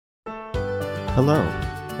Hello,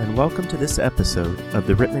 and welcome to this episode of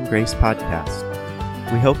the Rittman Grace Podcast.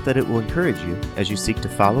 We hope that it will encourage you as you seek to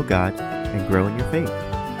follow God and grow in your faith.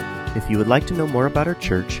 If you would like to know more about our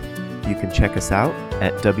church, you can check us out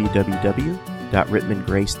at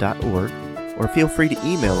www.rittmangrace.org or feel free to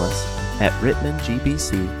email us at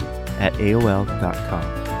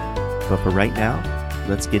rittmangbc@aol.com. But for right now,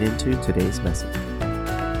 let's get into today's message.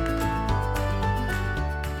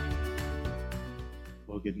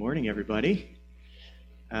 Well, good morning, everybody.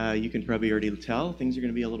 You can probably already tell things are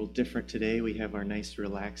going to be a little different today. We have our nice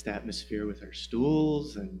relaxed atmosphere with our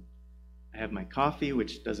stools, and I have my coffee,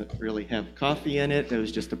 which doesn't really have coffee in it. It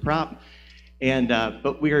was just a prop. And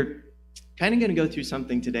but we're kind of going to go through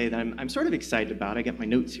something today that I'm sort of excited about. I got my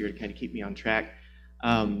notes here to kind of keep me on track.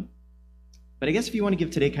 But I guess if you want to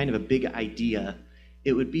give today kind of a big idea,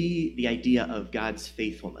 it would be the idea of God's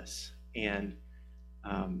faithfulness. And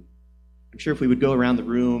I'm sure if we would go around the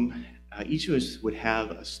room, each of us would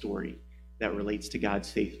have a story that relates to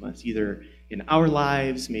God's faithfulness, either in our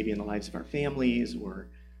lives, maybe in the lives of our families, or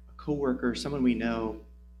a coworker, someone we know.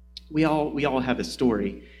 We all have a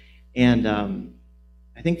story, and I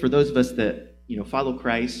think for those of us that follow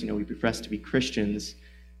Christ, we profess to be Christians.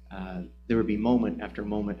 There would be moment after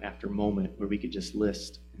moment after moment where we could just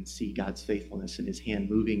list and see God's faithfulness and His hand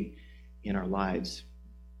moving in our lives.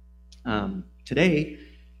 Today,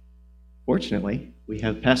 fortunately, we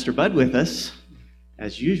have Pastor Bud with us,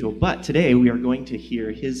 as usual, but today we are going to hear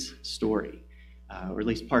his story, or at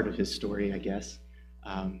least part of his story, I guess,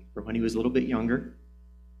 from when he was a little bit younger.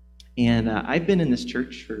 And I've been in this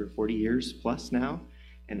church for 40 years plus now,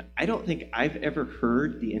 and I don't think I've ever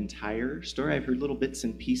heard the entire story. I've heard little bits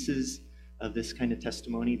and pieces of this kind of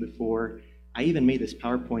testimony before. I even made this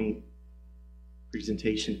PowerPoint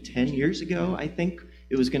presentation 10 years ago, I think.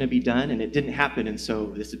 It was going to be done, and it didn't happen, and so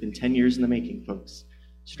this has been 10 years in the making, folks.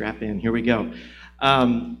 Strap in. Here we go.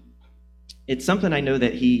 It's something I know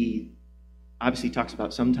that he obviously talks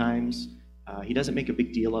about sometimes. He doesn't make a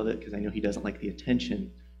big deal of it because I know he doesn't like the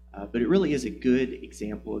attention, but it really is a good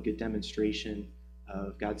example, a good demonstration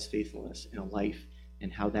of God's faithfulness in a life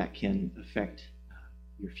and how that can affect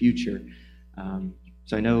your future.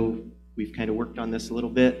 So I know we've kind of worked on this a little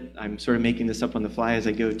bit. I'm sort of making this up on the fly as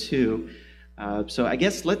I go, too. So I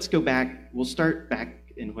guess let's go back. We'll start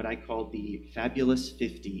back in what I call the fabulous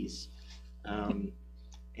 50s. And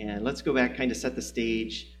let's go back, kind of set the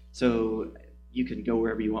stage. So you can go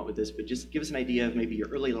wherever you want with this, but just give us an idea of maybe your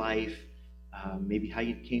early life, maybe how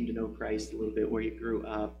you came to know Christ a little bit, where you grew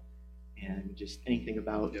up, and just anything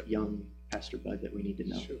about young Pastor Bud that we need to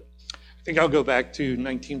know. Sure. I think I'll go back to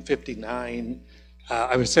 1959.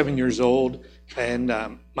 I was 7 years old, and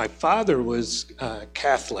my father was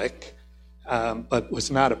Catholic, but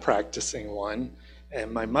was not a practicing one. And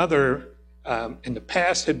my mother, in the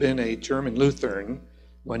past, had been a German Lutheran.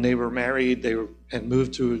 When they were married, and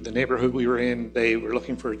moved to the neighborhood we were in, they were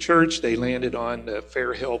looking for a church. They landed on the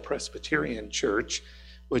Fair Hill Presbyterian Church,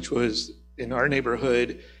 which was in our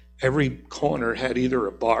neighborhood. Every corner had either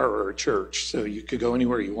a bar or a church, so you could go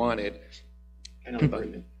anywhere you wanted. Kind of like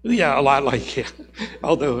Rittman. Yeah, a lot like it.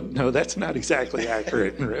 Although, no, that's not exactly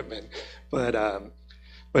accurate in Rittman.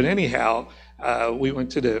 But anyhow, we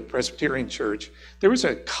went to the Presbyterian church. There was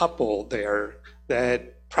a couple there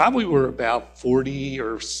that probably were about 40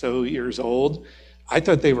 or so years old. I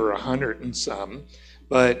thought they were 100 and some,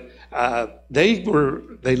 but they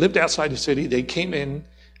lived outside the city. They came in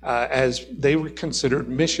as they were considered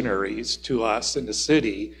missionaries to us in the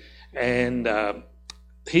city, and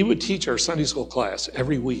he would teach our Sunday school class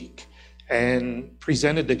every week and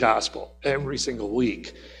presented the gospel every single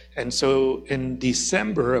week. And so in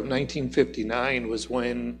December of 1959 was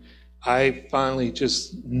when I finally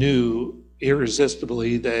just knew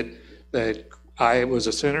irresistibly that I was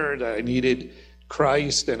a sinner, that I needed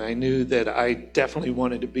Christ, and I knew that I definitely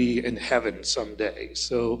wanted to be in heaven someday.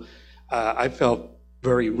 So I felt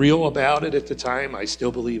very real about it at the time. I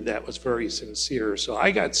still believe that was very sincere. So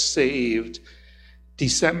I got saved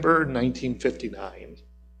December 1959.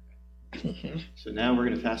 So now we're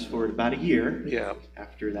going to fast forward about a year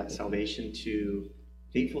after that salvation to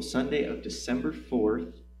fateful Sunday of December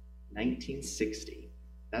 4th, 1960.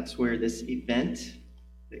 That's where this event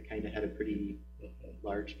that kind of had a pretty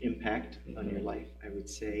large impact on your life, I would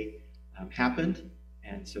say, happened.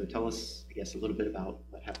 And so tell us, I guess, a little bit about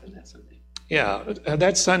what happened that Sunday. Yeah,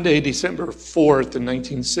 that Sunday, December 4th in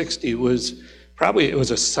 1960 was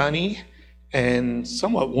a sunny and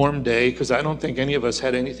somewhat warm day, because I don't think any of us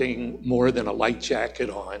had anything more than a light jacket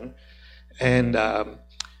on. And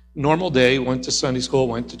normal day, went to Sunday school,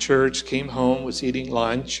 went to church, came home, was eating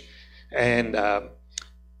lunch, and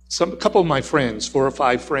a couple of my friends, 4 or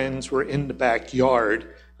 5 friends, were in the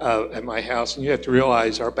backyard at my house, and you have to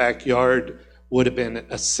realize our backyard would have been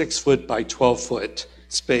a 6-foot by 12-foot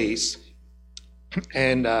space.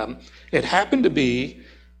 And it happened to be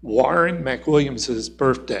Warren McWilliams'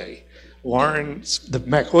 birthday. The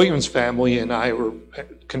McWilliams family and I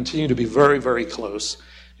continue to be very, very close.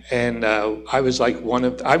 And I was their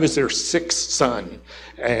 6th son.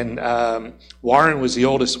 And Warren was the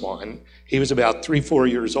oldest one. He was about 3-4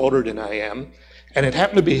 years older than I am. And it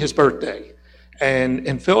happened to be his birthday. And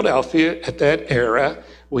in Philadelphia at that era,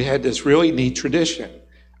 we had this really neat tradition.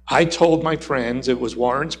 I told my friends it was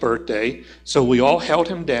Warren's birthday, so we all held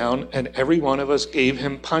him down, and every one of us gave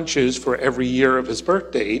him punches for every year of his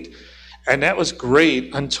birth date. And that was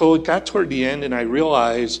great until it got toward the end, and I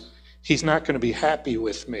realized he's not going to be happy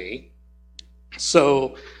with me.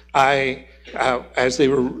 So as they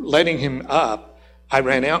were letting him up, I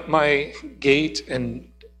ran out my gate and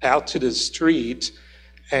out to the street,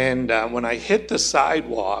 and when I hit the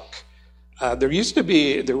sidewalk, there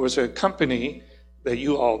was a company that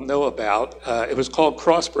you all know about. It was called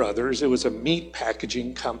Cross Brothers. It was a meat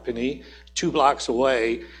packaging company 2 blocks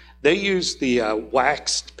away. They used the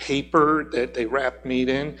waxed paper that they wrapped meat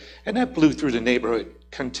in, and that blew through the neighborhood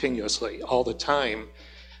continuously all the time.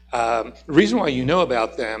 The reason why you know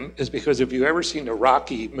about them is because if you've ever seen a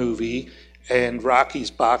Rocky movie and Rocky's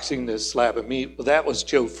boxing this slab of meat, well, that was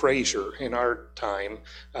Joe Frazier in our time.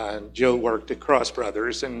 Joe worked at Cross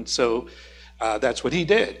Brothers, and so that's what he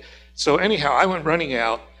did. So anyhow, I went running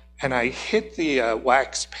out, and I hit the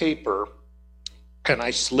wax paper, and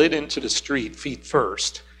I slid into the street feet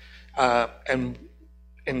first. And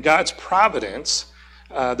in God's providence,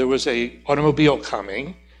 there was an automobile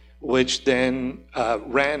coming, which then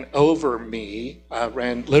ran over me,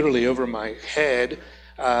 ran literally over my head.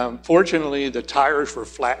 Fortunately, the tires were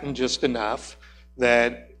flattened just enough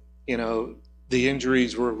that, the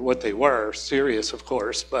injuries were what they were, serious, of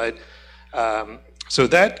course, but so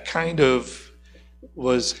that kind of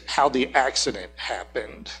was how the accident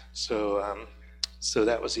happened. So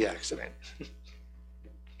that was the accident.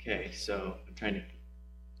 Okay, so I'm trying to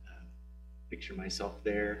picture myself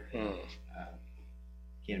there.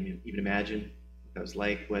 Can't even imagine what that was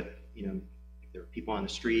like. If there were people on the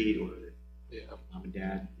street or mom and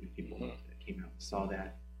dad, people that came out and saw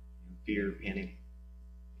that, fear, panic,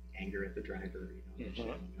 anger at the driver,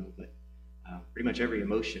 but pretty much every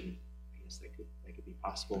emotion, I guess that could be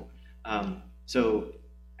possible. So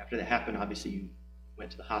after that happened, obviously you went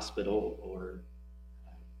to the hospital or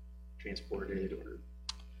transported, or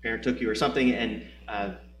parent took you or something, and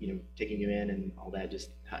taking you in and all that. Just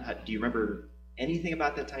do you remember anything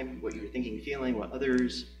about that time? What you were thinking, feeling, what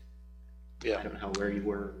others? Yeah, I don't know where you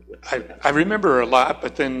were. I remember a lot,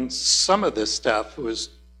 but then some of this stuff was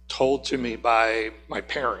told to me by my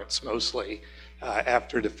parents mostly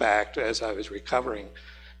after the fact as I was recovering.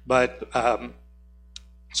 But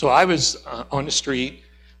so I was on the street.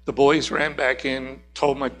 The boys ran back in,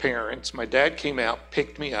 told my parents. My dad came out,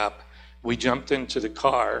 picked me up. We jumped into the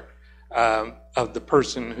car of the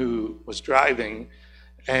person who was driving.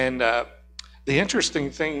 And the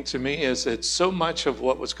interesting thing to me is that so much of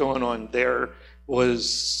what was going on there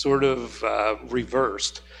was sort of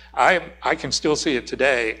reversed. I can still see it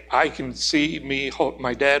today. I can see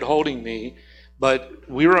my dad holding me, but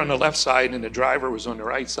we were on the left side and the driver was on the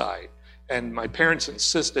right side. And my parents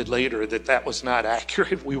insisted later that that was not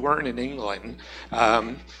accurate. We weren't in England.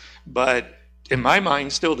 But in my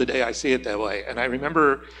mind, still today, I see it that way. And I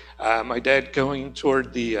remember my dad going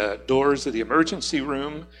toward the doors of the emergency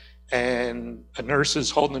room, and a nurse is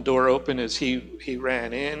holding the door open as he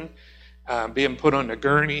ran in, being put on a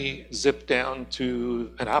gurney, zipped down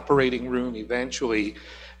to an operating room eventually.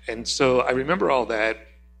 And so I remember all that.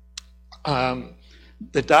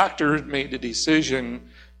 The doctor made the decision,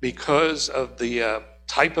 because of the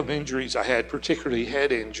type of injuries I had, particularly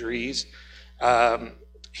head injuries,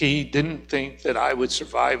 he didn't think that I would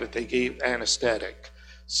survive if they gave anesthetic.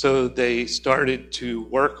 So they started to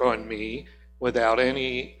work on me without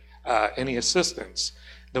any assistance.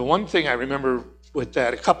 The one thing I remember with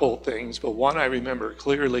that, a couple of things, but one I remember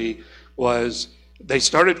clearly was they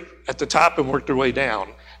started at the top and worked their way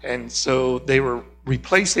down. And so they were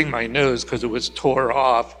replacing my nose because it was tore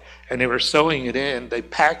off, and they were sewing it in. They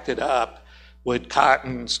packed it up with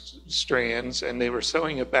cotton strands, and they were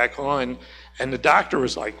sewing it back on. And the doctor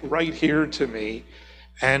was like right here to me,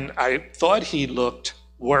 and I thought he looked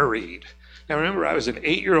worried. Now remember, I was an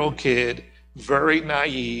 8-year-old kid, very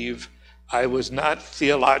naive. I was not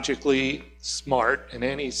theologically smart in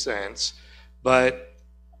any sense,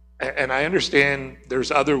 and I understand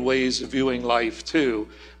there's other ways of viewing life too,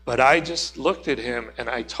 But I just looked at him and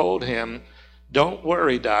I told him, "Don't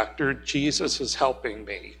worry, doctor, Jesus is helping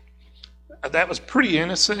me." That was pretty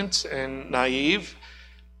innocent and naive.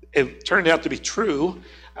 It turned out to be true,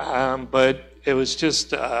 but it was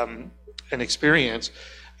just an experience.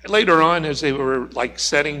 Later on, as they were like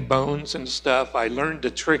setting bones and stuff, I learned a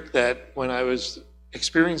trick that when I was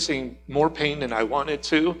experiencing more pain than I wanted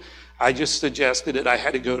to, I just suggested that I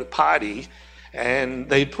had to go to potty, and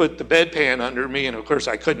they'd put the bedpan under me, and of course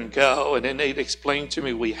I couldn't go, and then they'd explain to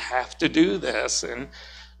me, "We have to do this." And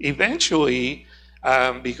eventually,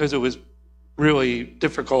 because it was really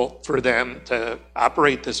difficult for them to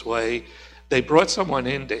operate this way, they brought someone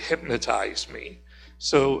in to hypnotize me.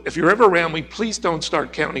 So if you're ever around me, please don't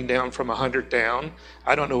start counting down from 100 down.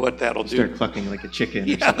 I don't know what that'll do. Start clucking like a chicken.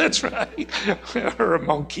 Yeah, that's right. Or a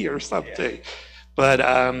monkey or something. Yeah.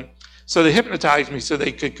 But so they hypnotized me so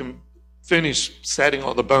they could finish setting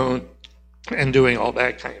all the bone and doing all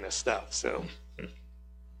that kind of stuff. So.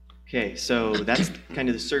 Okay, so that's kind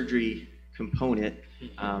of the surgery component.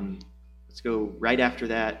 Let's go right after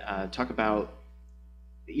that. Talk about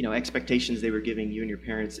expectations they were giving you and your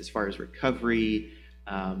parents as far as recovery.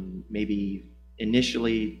 Maybe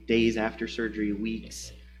initially days after surgery,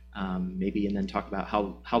 weeks, maybe, and then talk about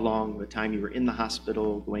how long the time you were in the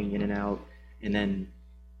hospital, going in and out, and then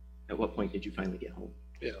at what point did you finally get home?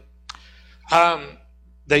 Yeah.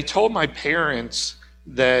 They told my parents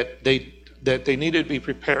that they needed to be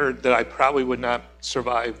prepared that I probably would not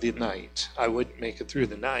survive the night. I wouldn't make it through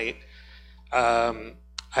the night. I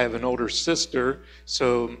have an older sister,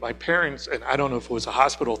 so my parents, and I don't know if it was a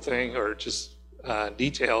hospital thing or just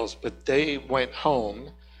details, but they went home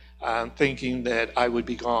thinking that I would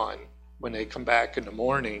be gone when they come back in the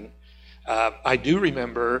morning. I do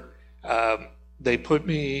remember they put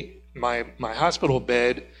me, my hospital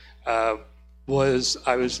bed I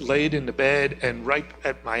was laid in the bed, and right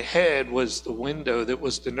at my head was the window that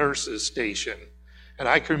was the nurse's station. And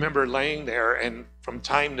I can remember laying there, and from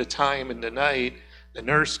time to time in the night, the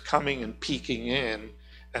nurse coming and peeking in,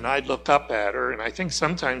 and I'd look up at her, and I think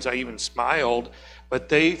sometimes I even smiled, but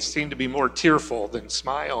they seemed to be more tearful than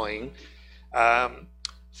smiling.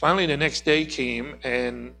 Finally, the next day came,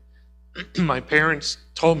 and my parents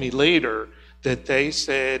told me later that they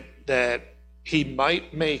said that he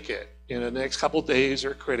might make it. The next couple of days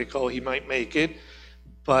are critical. He might make it,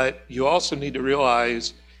 but you also need to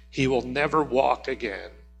realize he will never walk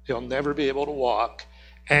again. He'll never be able to walk,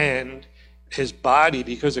 and his body,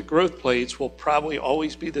 because of growth plates, will probably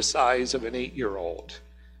always be the size of an 8-year-old.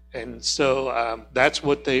 And so that's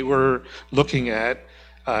what they were looking at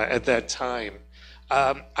that time.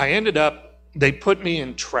 They put me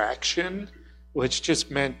in traction, which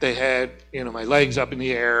just meant they had, my legs up in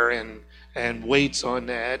the air and weights on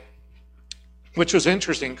that, which was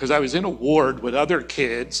interesting because I was in a ward with other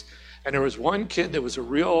kids, and there was one kid that was a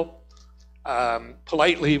real,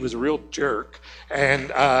 politely, he was a real jerk,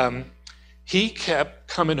 and he kept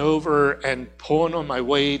coming over and pulling on my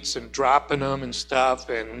weights and dropping them and stuff.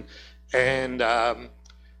 And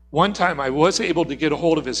one time I was able to get a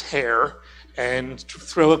hold of his hair and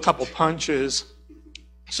throw a couple punches.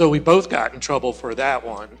 So we both got in trouble for that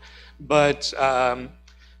one. But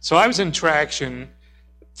so I was in traction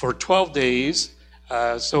for 12 days.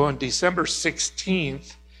 So on December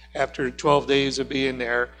 16th, after 12 days of being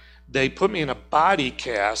there, they put me in a body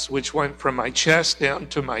cast, which went from my chest down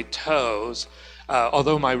to my toes,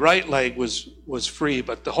 although my right leg was free,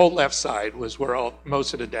 but the whole left side was where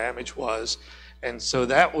most of the damage was. And so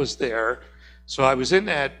that was there. So I was in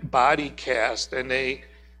that body cast, and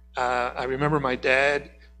I remember my dad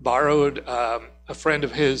borrowed a friend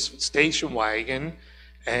of his station wagon,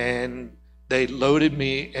 and they loaded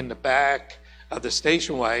me in the back of the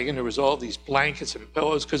station wagon. There was all these blankets and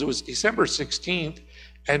pillows because it was December 16th.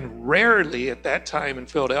 And rarely at that time in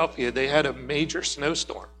Philadelphia, they had a major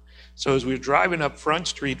snowstorm. So as we were driving up Front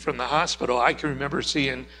Street from the hospital, I can remember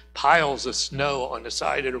seeing piles of snow on the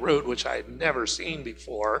side of the road, which I had never seen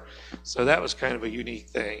before. So that was kind of a unique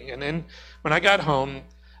thing. And then when I got home,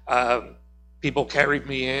 people carried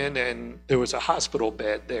me in, and there was a hospital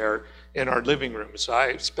bed there in our living room. So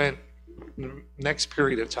I spent the next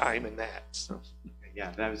period of time in that. So.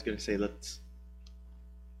 Yeah, I was going to say,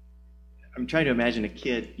 I'm trying to imagine a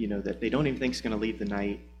kid, that they don't even think is going to leave the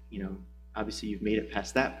night. Obviously you've made it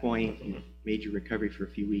past that point. You've made your recovery for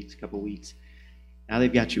a couple weeks. Now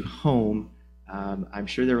they've got you home. I'm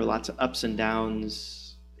sure there were lots of ups and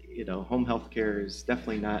downs. Home health care is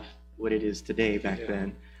definitely not what it is today back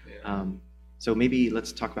then. Yeah. So maybe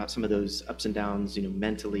let's talk about some of those ups and downs,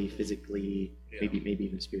 mentally, physically, maybe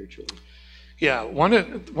even spiritually. Yeah, one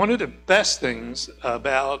of the best things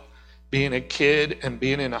about being a kid and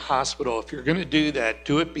being in a hospital, if you're going to do that,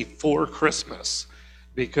 do it before Christmas,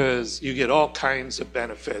 because you get all kinds of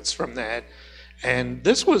benefits from that. And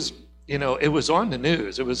this was, it was on the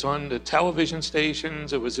news. It was on the television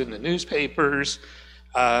stations. It was in the newspapers.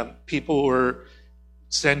 People were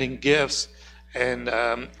sending gifts. And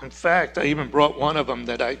in fact, I even brought one of them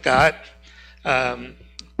that I got.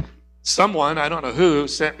 Someone, I don't know who,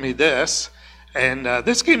 sent me this. And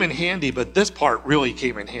this came in handy, but this part really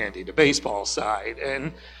came in handy, the baseball side.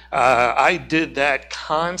 And I did that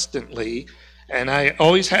constantly. And I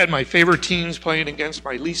always had my favorite teams playing against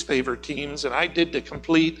my least favorite teams. And I did the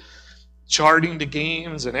complete charting the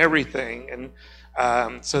games and everything.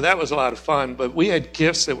 And so that was a lot of fun. But we had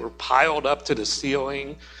gifts that were piled up to the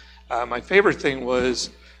ceiling. My favorite thing was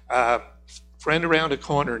friend around the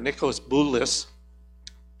corner, Nicholas Boulis.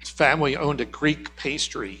 His family owned a Greek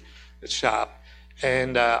pastry shop.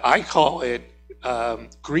 And I call it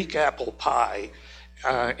Greek apple pie.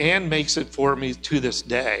 Anne makes it for me to this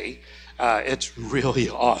day. It's really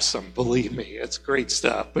awesome, believe me. It's great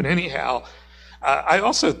stuff. But anyhow, I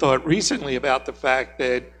also thought recently about the fact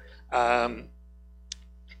that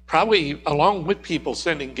probably along with people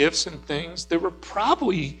sending gifts and things, there were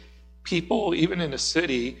probably people, even in the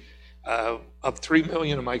city, of 3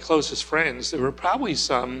 million of my closest friends, there were probably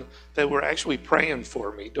some that were actually praying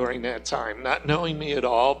for me during that time, not knowing me at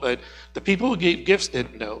all, but the people who gave gifts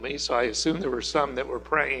didn't know me, so I assume there were some that were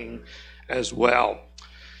praying as well.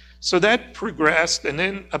 So that progressed, and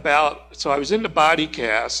then so I was in the body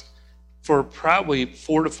cast for probably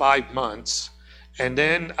 4 to 5 months, and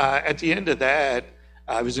then at the end of that,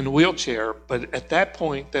 I was in a wheelchair, but at that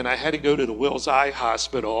point, then I had to go to the Wills Eye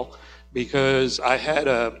Hospital because I had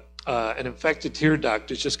an infected tear duct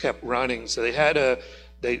that just kept running. So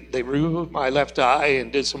they removed my left eye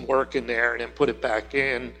and did some work in there and then put it back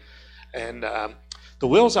in. And the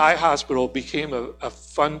Wills Eye Hospital became a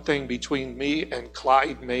fun thing between me and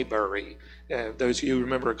Clyde Maybury. Those of you who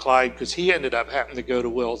remember Clyde, because he ended up having to go to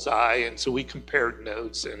Wills Eye, and so we compared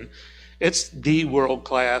notes. And it's the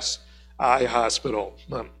world-class eye hospital.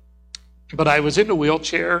 But I was in a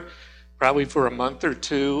wheelchair probably for a month or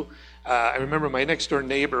two. I remember my next door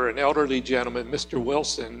neighbor, an elderly gentleman, Mr.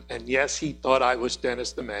 Wilson, and yes, he thought I was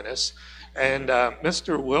Dennis the Menace. And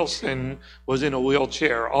Mr. Wilson was in a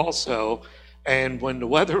wheelchair also. And when the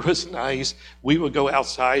weather was nice, we would go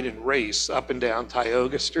outside and race up and down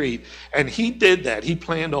Tioga Street. And he did that. He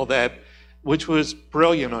planned all that, which was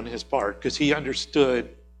brilliant on his part because he understood,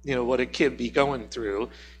 what a kid be going through.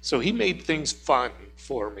 So he made things fun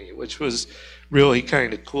for me, which was really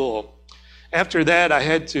kind of cool. After that, I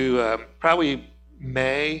had to, probably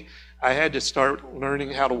May, I had to start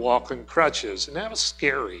learning how to walk on crutches, and that was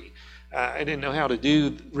scary. I didn't know how to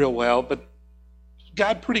do real well, but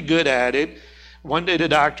got pretty good at it. One day the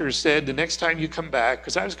doctor said, the next time you come back,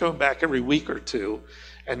 because I was going back every week or two,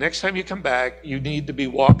 and next time you come back, you need to be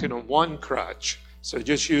walking on one crutch. So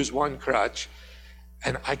just use one crutch.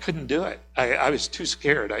 And I couldn't do it. I was too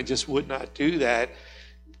scared. I just would not do that.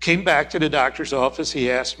 Came back to the doctor's office. He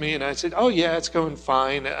asked me, and I said, "Oh yeah, it's going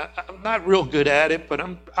fine. I'm not real good at it, but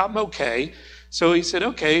I'm okay." So he said,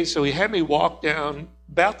 "Okay." So he had me walk down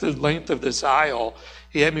about the length of this aisle.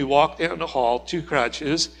 He had me walk down the hall, 2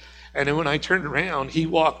 crutches, and then when I turned around, he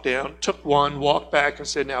walked down, took one, walked back, and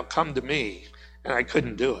said, "Now come to me." And I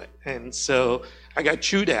couldn't do it, and so I got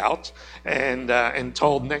chewed out and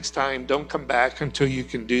told next time don't come back until you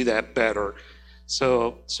can do that better.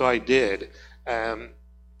 So I did.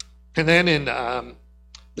 And then in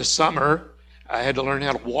the summer, I had to learn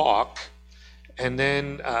how to walk. And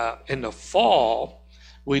then in the fall,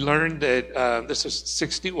 we learned that this is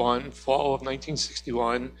fall of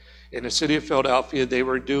 1961, in the city of Philadelphia, they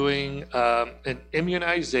were doing an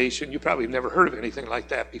immunization. You probably have never heard of anything like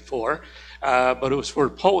that before, but it was for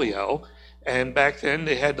polio. And back then,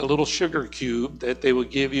 they had the little sugar cube that they would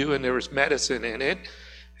give you, and there was medicine in it.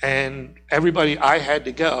 And I had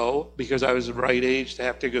to go because I was the right age to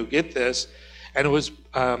have to go get this. And it was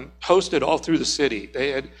posted all through the city.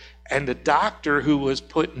 And the doctor who was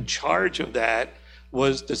put in charge of that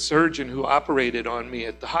was the surgeon who operated on me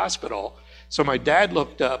at the hospital. So my dad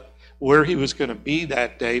looked up where he was going to be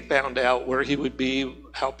that day, found out where he would be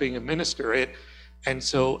helping administer it. And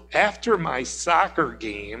so after my soccer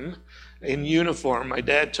game in uniform, my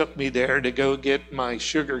dad took me there to go get my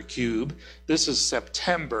sugar cube. This is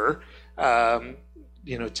September, 10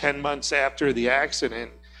 months after the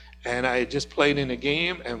accident. And I had just played in a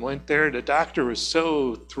game and went there. The doctor was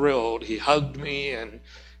so thrilled. He hugged me and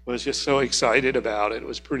was just so excited about it. It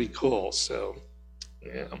was pretty cool. So,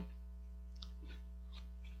 yeah.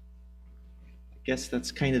 I guess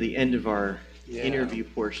that's kind of the end of our interview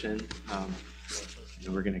portion.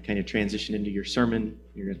 We're going to kind of transition into your sermon.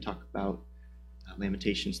 You're going to talk about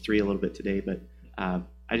Lamentations 3 a little bit today, but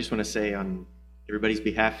I just want to say on everybody's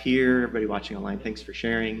behalf here, everybody watching online, thanks for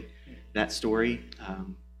sharing that story.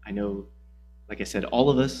 I know, like I said, all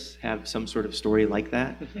of us have some sort of story like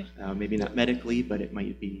that. Maybe not medically, but it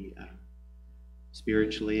might be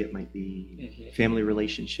spiritually, it might be family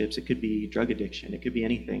relationships, it could be drug addiction, it could be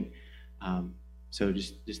anything. So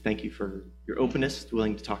just thank you for your openness,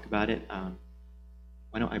 willing to talk about it.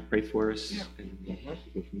 Why don't I pray for us and we'll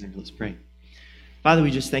go from there. Let's pray. Father,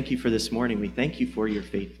 we just thank you for this morning. We thank you for your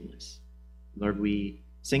faithfulness. Lord, we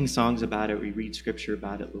sing songs about it, we read scripture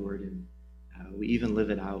about it, Lord, and we even live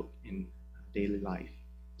it out in daily life.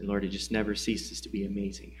 And Lord, it just never ceases to be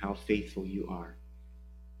amazing how faithful you are.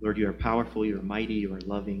 Lord, you are powerful, you are mighty, you are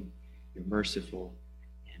loving, you're merciful,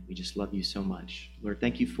 and we just love you so much. Lord,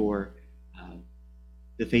 thank you for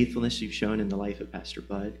the faithfulness you've shown in the life of Pastor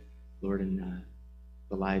Bud, Lord, and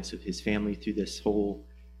the lives of his family through this whole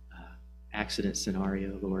accident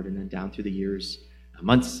scenario, Lord, and then down through the years,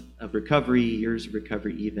 months of recovery, years of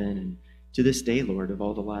recovery even, and to this day, Lord, of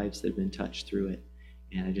all the lives that have been touched through it.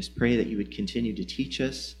 And I just pray that you would continue to teach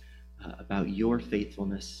us about your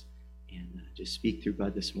faithfulness and just speak through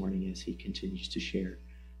Bud this morning as he continues to share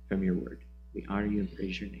from your word. We honor you and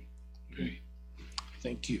praise your name. Great.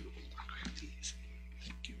 Thank you. Thank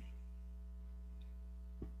you.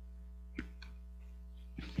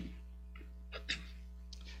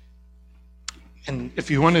 And if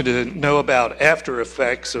you wanted to know about after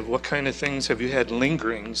effects of what kind of things have you had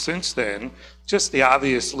lingering since then, just the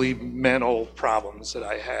obviously mental problems that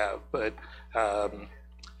I have. But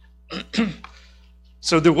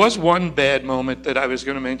so there was one bad moment that I was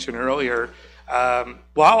going to mention earlier.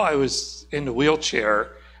 While I was in the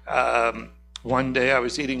wheelchair, one day I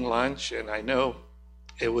was eating lunch, and I know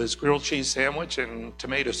it was grilled cheese sandwich and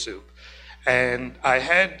tomato soup. And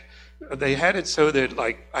they had it so that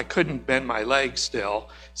like I couldn't bend my leg still.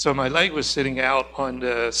 So my leg was sitting out on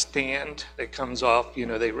the stand that comes off,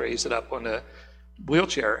 they raise it up on the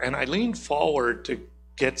wheelchair. And I leaned forward to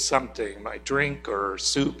get something, my drink or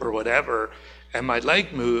soup or whatever. And my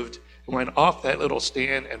leg moved, went off that little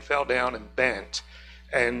stand and fell down and bent.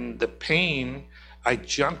 And the pain, I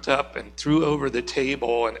jumped up and threw over the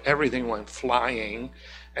table and everything went flying.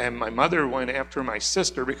 And my mother went after my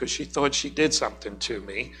sister because she thought she did something to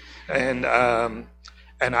me. And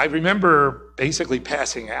I remember basically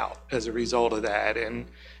passing out as a result of that. And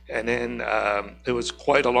then it was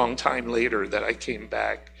quite a long time later that I came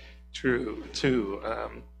back through too.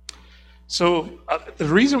 So the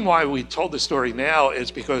reason why we told the story now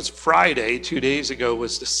is because Friday, 2 days ago,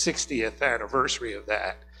 was the 60th anniversary of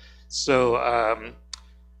that. So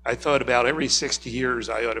I thought about every 60 years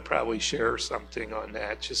I ought to probably share something on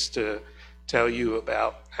that just to tell you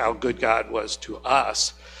about how good God was to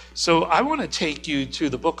us. So I want to take you to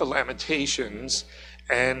the book of Lamentations,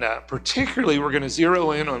 and particularly we're going to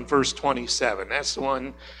zero in on verse 27. That's the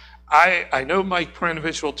one. I know Mike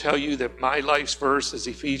Prenovich will tell you that my life's verse is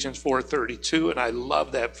Ephesians 4:32, and I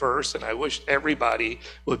love that verse, and I wish everybody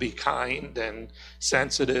would be kind and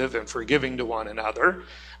sensitive and forgiving to one another.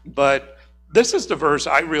 But this is the verse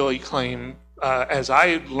I really claim, as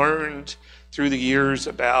I learned through the years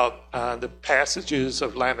about the passages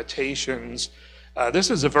of Lamentations. This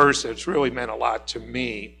is a verse that's really meant a lot to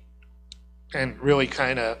me and really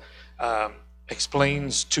kind of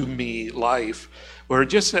explains to me life, where it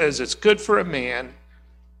just says it's good for a man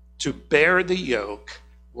to bear the yoke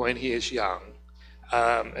when he is young.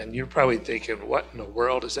 And you're probably thinking, what in the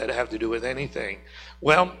world does that have to do with anything?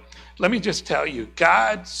 Well, let me just tell you,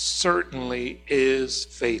 God certainly is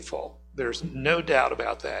faithful. There's no doubt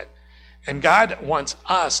about that. And God wants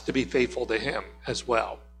us to be faithful to him as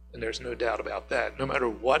well. And there's no doubt about that. No matter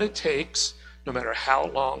what it takes, no matter how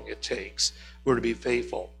long it takes, we're to be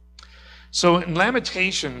faithful. So in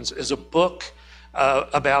Lamentations is a book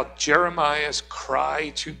about Jeremiah's cry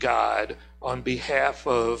to God on behalf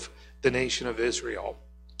of the nation of Israel.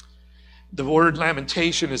 The word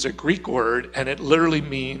lamentation is a Greek word, and it literally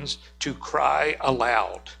means to cry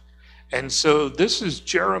aloud. And so this is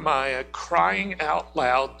Jeremiah crying out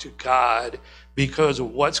loud to God because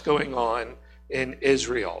of what's going on in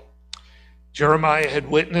Israel. Jeremiah had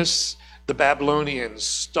witnessed the Babylonians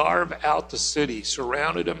starve out the city,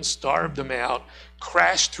 surrounded them, starved them out,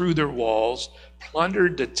 crashed through their walls,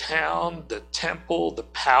 plundered the town, the temple, the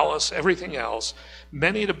palace, everything else.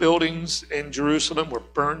 Many of the buildings in Jerusalem were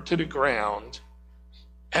burned to the ground.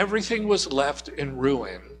 Everything was left in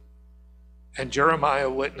ruin. And Jeremiah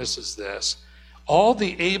witnesses this. All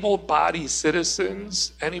the able-bodied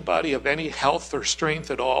citizens, anybody of any health or strength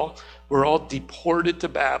at all, were all deported to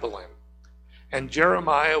Babylon. And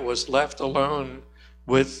Jeremiah was left alone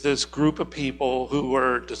with this group of people who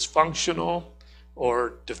were dysfunctional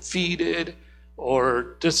or defeated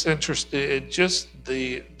or disinterested, just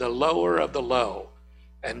the lower of the low.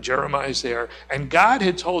 And Jeremiah's there. And God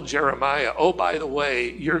had told Jeremiah, oh, by the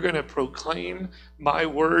way, you're going to proclaim my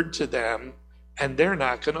word to them, and they're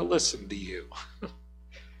not going to listen to you.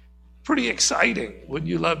 Pretty exciting. Wouldn't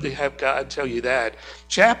you love to have God tell you that?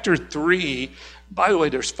 Chapter 3, by the way,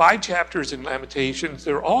 there's 5 chapters in Lamentations.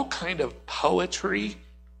 They're all kind of poetry.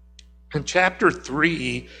 And chapter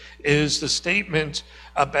 3 is the statement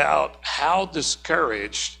about how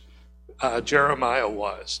discouraged Jeremiah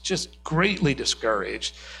was, just greatly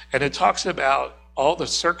discouraged. And it talks about all the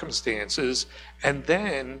circumstances, and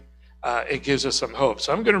then it gives us some hope.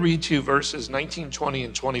 So I'm going to read to you verses 19, 20,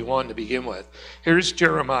 and 21 to begin with. Here's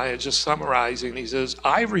Jeremiah just summarizing. He says,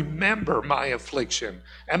 I remember my affliction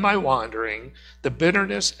and my wandering, the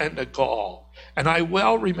bitterness and the gall, and I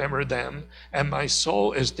well remember them, and my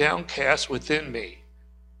soul is downcast within me.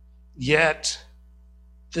 Yet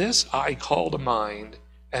this I call to mind,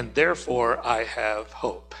 and therefore I have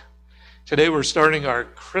hope. Today we're starting our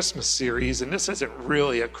Christmas series, and this isn't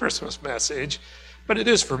really a Christmas message, but it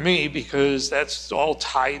is for me because that's all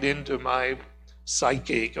tied into my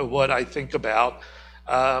psyche of what I think about,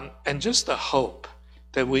 and just the hope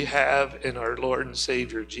that we have in our Lord and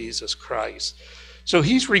Savior Jesus Christ. So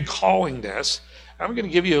he's recalling this. I'm going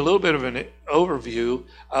to give you a little bit of an overview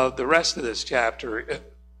of the rest of this chapter.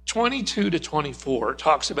 22 to 24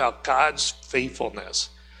 talks about God's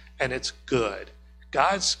faithfulness, and it's good.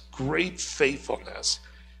 God's great faithfulness.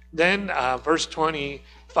 Then verse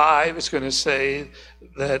 25 is going to say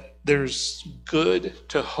that there's good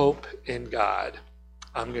to hope in God.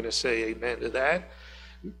 I'm going to say amen to that.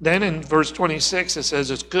 Then in verse 26 it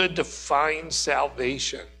says it's good to find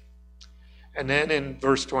salvation. And then in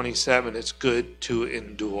verse 27 it's good to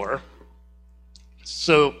endure.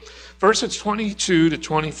 So verses 22 to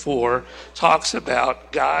 24 talks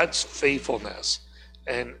about God's faithfulness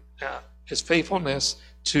and his faithfulness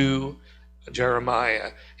to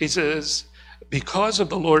Jeremiah. He says, because of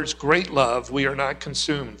the Lord's great love, we are not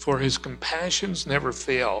consumed, for his compassions never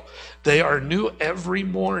fail. They are new every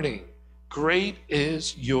morning. Great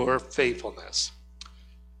is your faithfulness.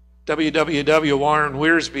 W. Warren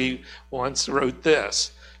Wiersbe once wrote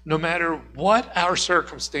this, no matter what our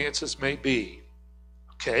circumstances may be,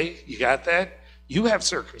 okay, you got that? You have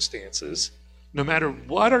circumstances. No matter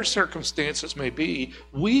what our circumstances may be,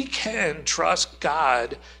 we can trust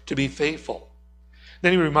God to be faithful.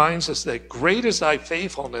 Then he reminds us that great is thy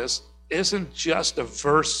faithfulness isn't just a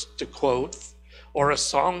verse to quote or a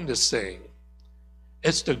song to sing.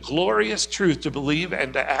 It's the glorious truth to believe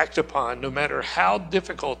and to act upon, no matter how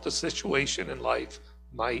difficult the situation in life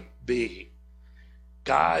might be.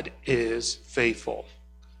 God is faithful.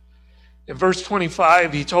 In verse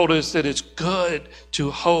 25, he told us that it's good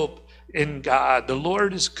to hope in God. The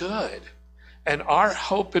Lord is good, and our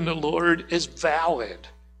hope in the Lord is valid.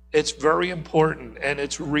 It's very important, and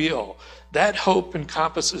it's real. That hope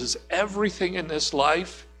encompasses everything in this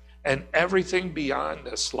life and everything beyond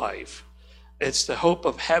this life. It's the hope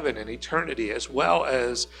of heaven and eternity, as well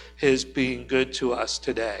as his being good to us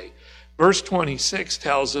today. Verse 26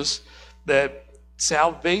 tells us that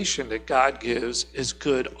salvation that God gives is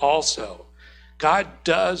good also. God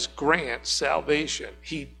does grant salvation.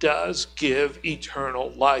 He does give eternal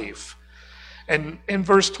life. And in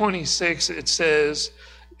verse 26, it says,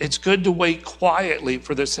 it's good to wait quietly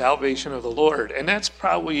for the salvation of the Lord. And that's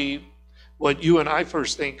probably what you and I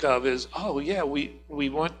first think of is, oh yeah, we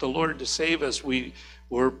want the Lord to save us.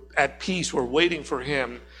 We're at peace. We're waiting for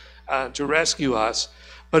him to rescue us.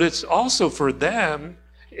 But it's also for them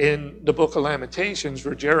in the book of Lamentations,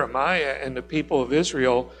 for Jeremiah and the people of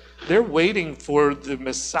Israel, they're waiting for the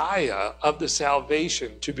Messiah of the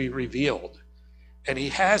salvation to be revealed. And he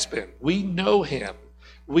has been. We know him.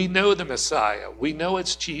 We know the Messiah. We know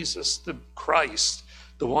it's Jesus, the Christ,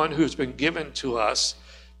 the one who's been given to us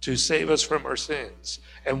to save us from our sins.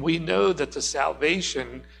 And we know that the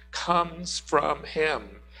salvation comes from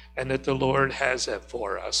him and that the Lord has that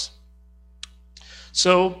for us.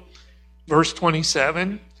 So, verse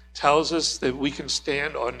 27 tells us that we can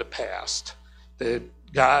stand on the past, that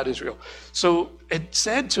God is real. So it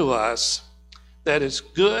said to us that it's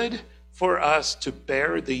good for us to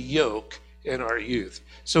bear the yoke in our youth.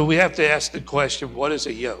 So we have to ask the question, what is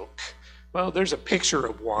a yoke? Well, there's a picture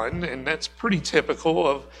of one, and that's pretty typical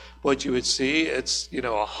of what you would see. It's,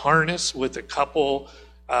 a harness with a couple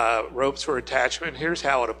ropes for attachment. Here's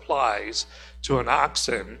how it applies to an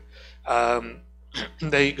oxen.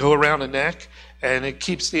 They go around the neck, and it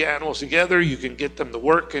keeps the animals together. You can get them to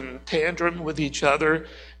work in tandem with each other,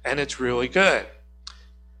 and it's really good.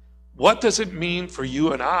 What does it mean for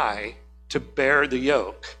you and I to bear the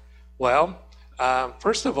yoke? Well,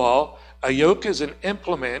 first of all, a yoke is an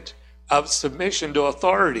implement of submission to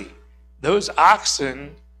authority. Those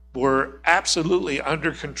oxen were absolutely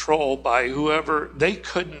under control by whoever. They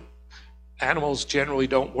couldn't. Animals generally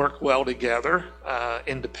don't work well together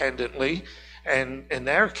independently. And in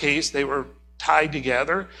their case, they were tied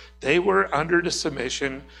together. They were under the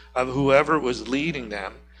submission of whoever was leading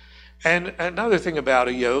them. And another thing about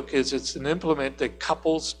a yoke is it's an implement that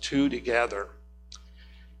couples two together.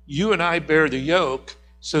 You and I bear the yoke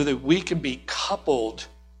so that we can be coupled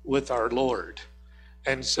with our Lord,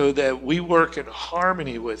 and so that we work in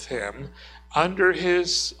harmony with him. Under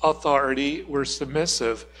his authority, we're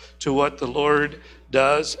submissive to what the Lord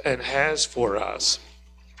does and has for us.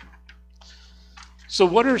 So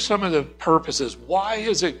what are some of the purposes? Why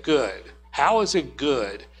is it good? How is it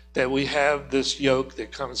good that we have this yoke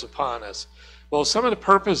that comes upon us? Well, some of the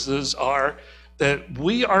purposes are that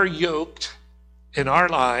we are yoked in our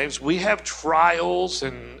lives. We have trials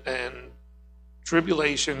and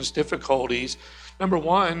tribulations, difficulties. Number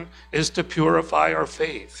one is to purify our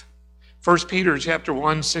faith. 1 Peter chapter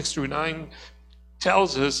 1, 6 through 9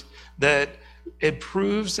 tells us that it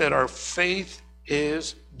proves that our faith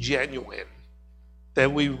is genuine,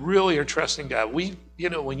 that we really are trusting God.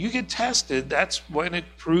 When you get tested, that's when it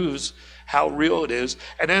proves how real it is.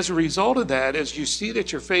 And as a result of that, as you see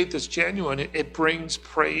that your faith is genuine, it brings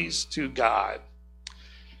praise to God.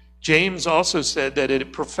 James also said that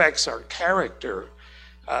it perfects our character.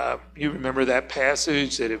 You remember that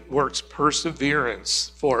passage, that it works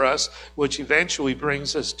perseverance for us, which eventually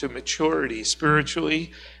brings us to maturity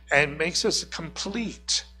spiritually and makes us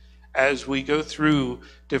complete as we go through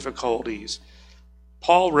difficulties.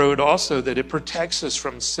 Paul wrote also that it protects us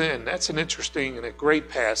from sin. That's an interesting and a great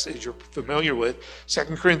passage you're familiar with.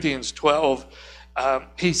 2 Corinthians 12,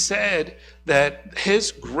 he said that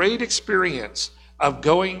his great experience of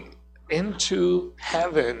going into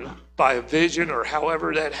heaven by a vision, or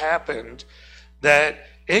however that happened, that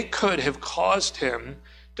it could have caused him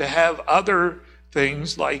to have other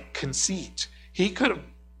things like conceit. He could have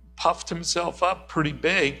puffed himself up pretty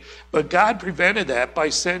big, but God prevented that by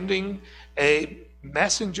sending a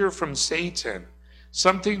messenger from Satan,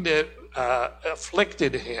 something that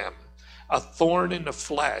afflicted him, a thorn in the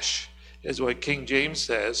flesh, is what King James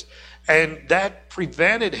says. And that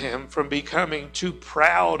prevented him from becoming too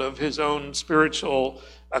proud of his own spiritual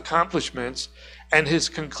accomplishments. And his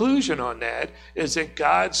conclusion on that is that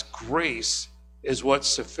God's grace is what's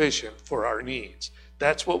sufficient for our needs.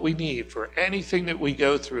 That's what we need for anything that we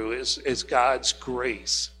go through is God's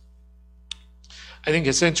grace. I think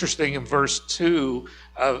it's interesting in verse 2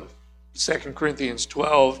 of 2 Corinthians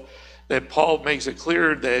 12 that Paul makes it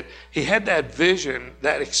clear that he had that vision,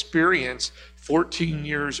 that experience 14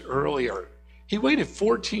 years earlier. He waited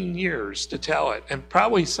 14 years to tell it. And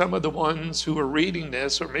probably some of the ones who were reading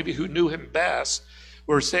this, or maybe who knew him best,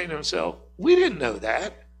 were saying to themselves, we didn't know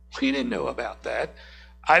that. We didn't know about that.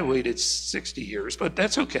 I waited 60 years, but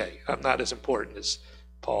that's okay. I'm not as important as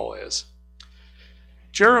Paul is.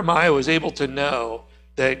 Jeremiah was able to know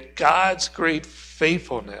that God's great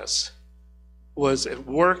faithfulness was at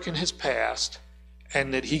work in his past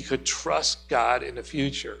and that he could trust God in the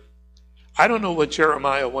future. I don't know what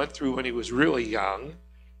Jeremiah went through when he was really young,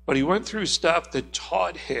 but he went through stuff that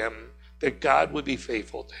taught him that God would be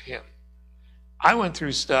faithful to him. I went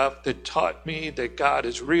through stuff that taught me that God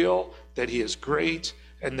is real, that he is great,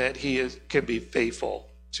 and that can be faithful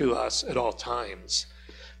to us at all times.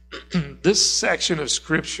 This section of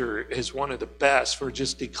Scripture is one of the best for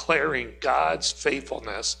just declaring God's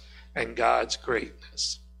faithfulness and God's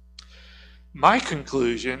greatness. My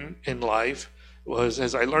conclusion in life was,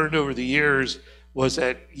 as I learned over the years, was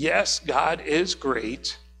that yes, God is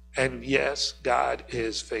great, and yes, God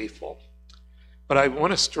is faithful. But I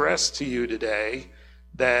want to stress to you today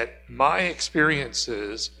that my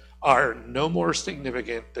experiences are no more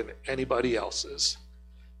significant than anybody else's.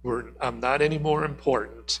 I'm not any more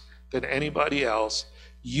important than anybody else.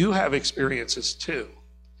 You have experiences too,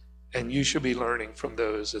 and you should be learning from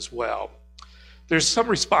those as well. There's some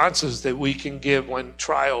responses that we can give when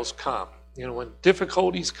trials come. When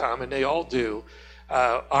difficulties come, and they all do,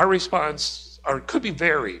 our response could be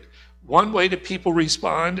varied. One way that people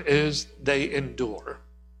respond is they endure.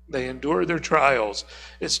 They endure their trials.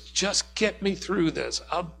 It's just get me through this.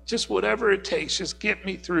 Just whatever it takes, just get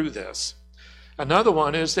me through this. Another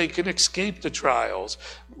one is they can escape the trials,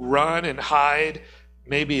 run and hide,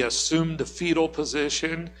 maybe assume the fetal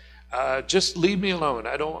position, Just leave me alone.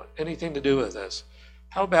 I don't want anything to do with this.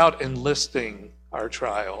 How about enlisting our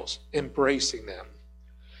trials, embracing them?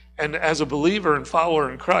 And as a believer and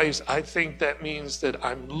follower in Christ, I think that means that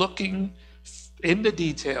I'm looking in the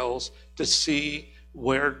details to see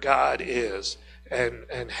where God is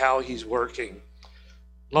and how he's working.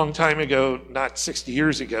 Long time ago, not 60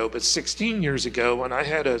 years ago, but 16 years ago, when I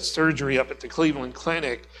had a surgery up at the Cleveland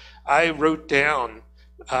Clinic, I wrote down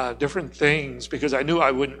different things because I knew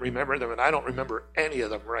I wouldn't remember them, and I don't remember any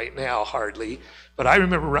of them right now, hardly. But I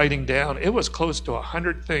remember writing down, it was close to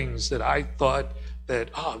 100 things that I thought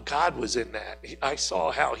that, oh, God was in that. I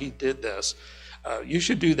saw how he did this. You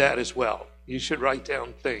should do that as well. You should write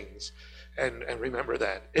down things and remember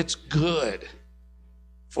that. It's good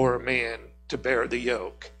for a man to bear the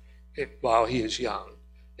yoke while he is young.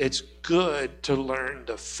 It's good to learn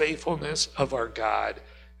the faithfulness of our God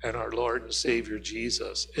and our Lord and Savior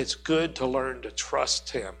Jesus. It's good to learn to trust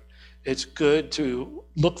him. It's good to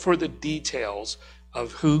look for the details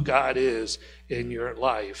of who God is in your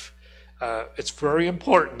life. It's very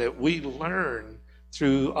important that we learn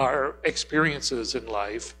through our experiences in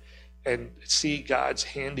life and see God's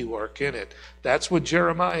handiwork in it. That's what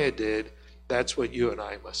Jeremiah did. That's what you and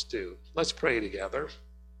I must do. Let's pray together.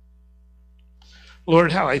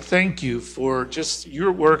 Lord, how I thank you for just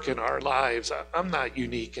your work in our lives. I'm not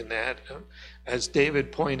unique in that. As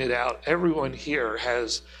David pointed out, everyone here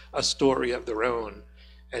has a story of their own,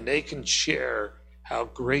 and they can share how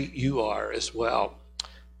great you are as well.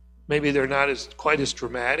 Maybe they're not quite as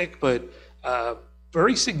dramatic, but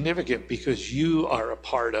very significant because you are a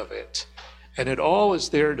part of it. And it all is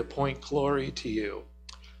there to point glory to you.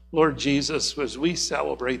 Lord Jesus, as we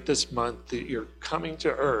celebrate this month that you're coming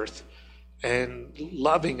to earth and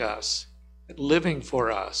loving us, and living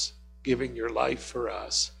for us, giving your life for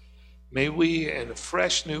us, may we in a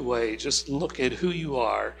fresh new way just look at who you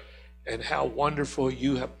are and how wonderful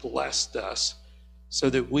you have blessed us so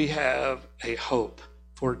that we have a hope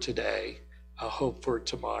for today, a hope for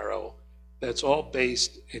tomorrow. That's all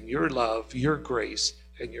based in your love, your grace,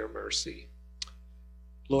 and your mercy.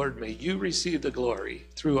 Lord, may you receive the glory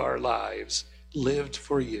through our lives lived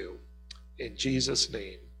for you. In Jesus'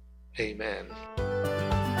 name, amen.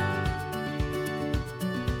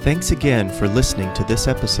 Thanks again for listening to this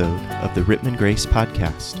episode of the Rittman Grace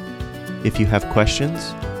Podcast. If you have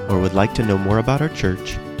questions or would like to know more about our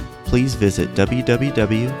church, please visit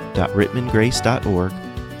www.rittmangrace.org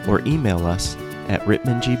or email us at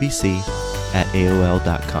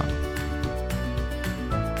rittmangbc@aol.com.